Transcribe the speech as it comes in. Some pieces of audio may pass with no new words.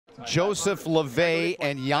Josef, Lovei,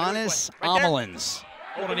 and Janis Amolins.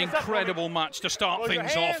 What an incredible match to start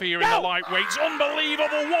things off here in the lightweights.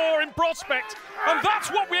 Unbelievable war in prospect, and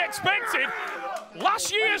that's what we expected.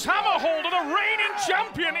 Last year's hammer holder, the reigning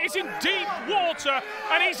champion, is in deep water,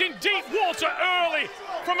 and he's in deep water early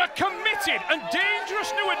from a committed and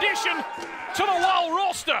dangerous new addition to the WAL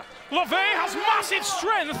roster. Lovei has massive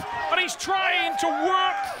strength, and he's trying to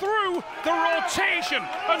work through the rotation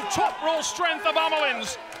and top roll strength of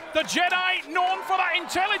Amolins. The Jedi known for that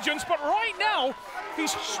intelligence, but right now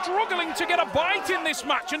he's struggling to get a bite in this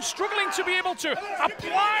match and struggling to be able to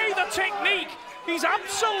apply the technique. He's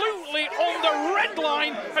absolutely on the red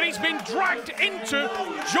line, and he's been dragged into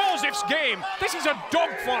Josef's game. This is a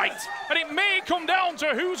dogfight, and it may come down to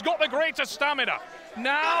who's got the greater stamina.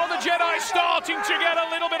 Now the Jedi starting to get a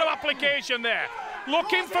little bit of application there.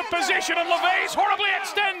 Looking for position, and Lovei's horribly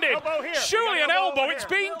extended. Surely an elbow, it's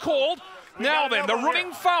being called. Now then, the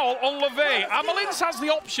running foul on Lovei. Amolins has the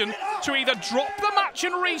option to either drop the match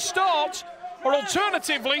and restart, or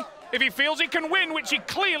alternatively, if he feels he can win, which he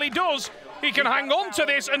clearly does, he can hang on to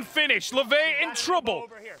this and finish. Lovei in trouble.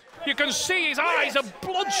 You can see his eyes are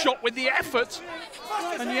bloodshot with the effort.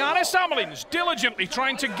 And Janis Amolins diligently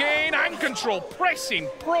trying to gain hand control, pressing,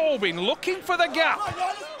 probing, looking for the gap.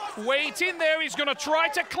 Waiting there, he's going to try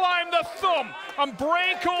to climb the thumb and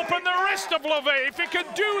break open the wrist of Lovei. If he can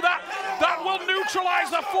do that, that will neutralize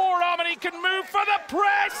the forearm, and he can move for the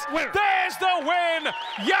press. There's the win.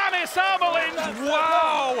 Janis Amolins,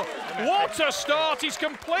 wow, what a start. He's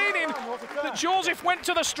complaining that Josef went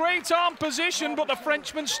to the straight arm position, but the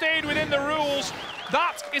Frenchman stayed within the rules.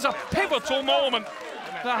 That is a pivotal moment.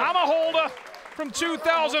 The hammer holder from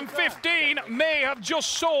 2015 may have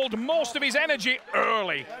just sold most of his energy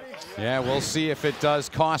early. Yeah, we'll see if it does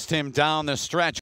cost him down the stretch.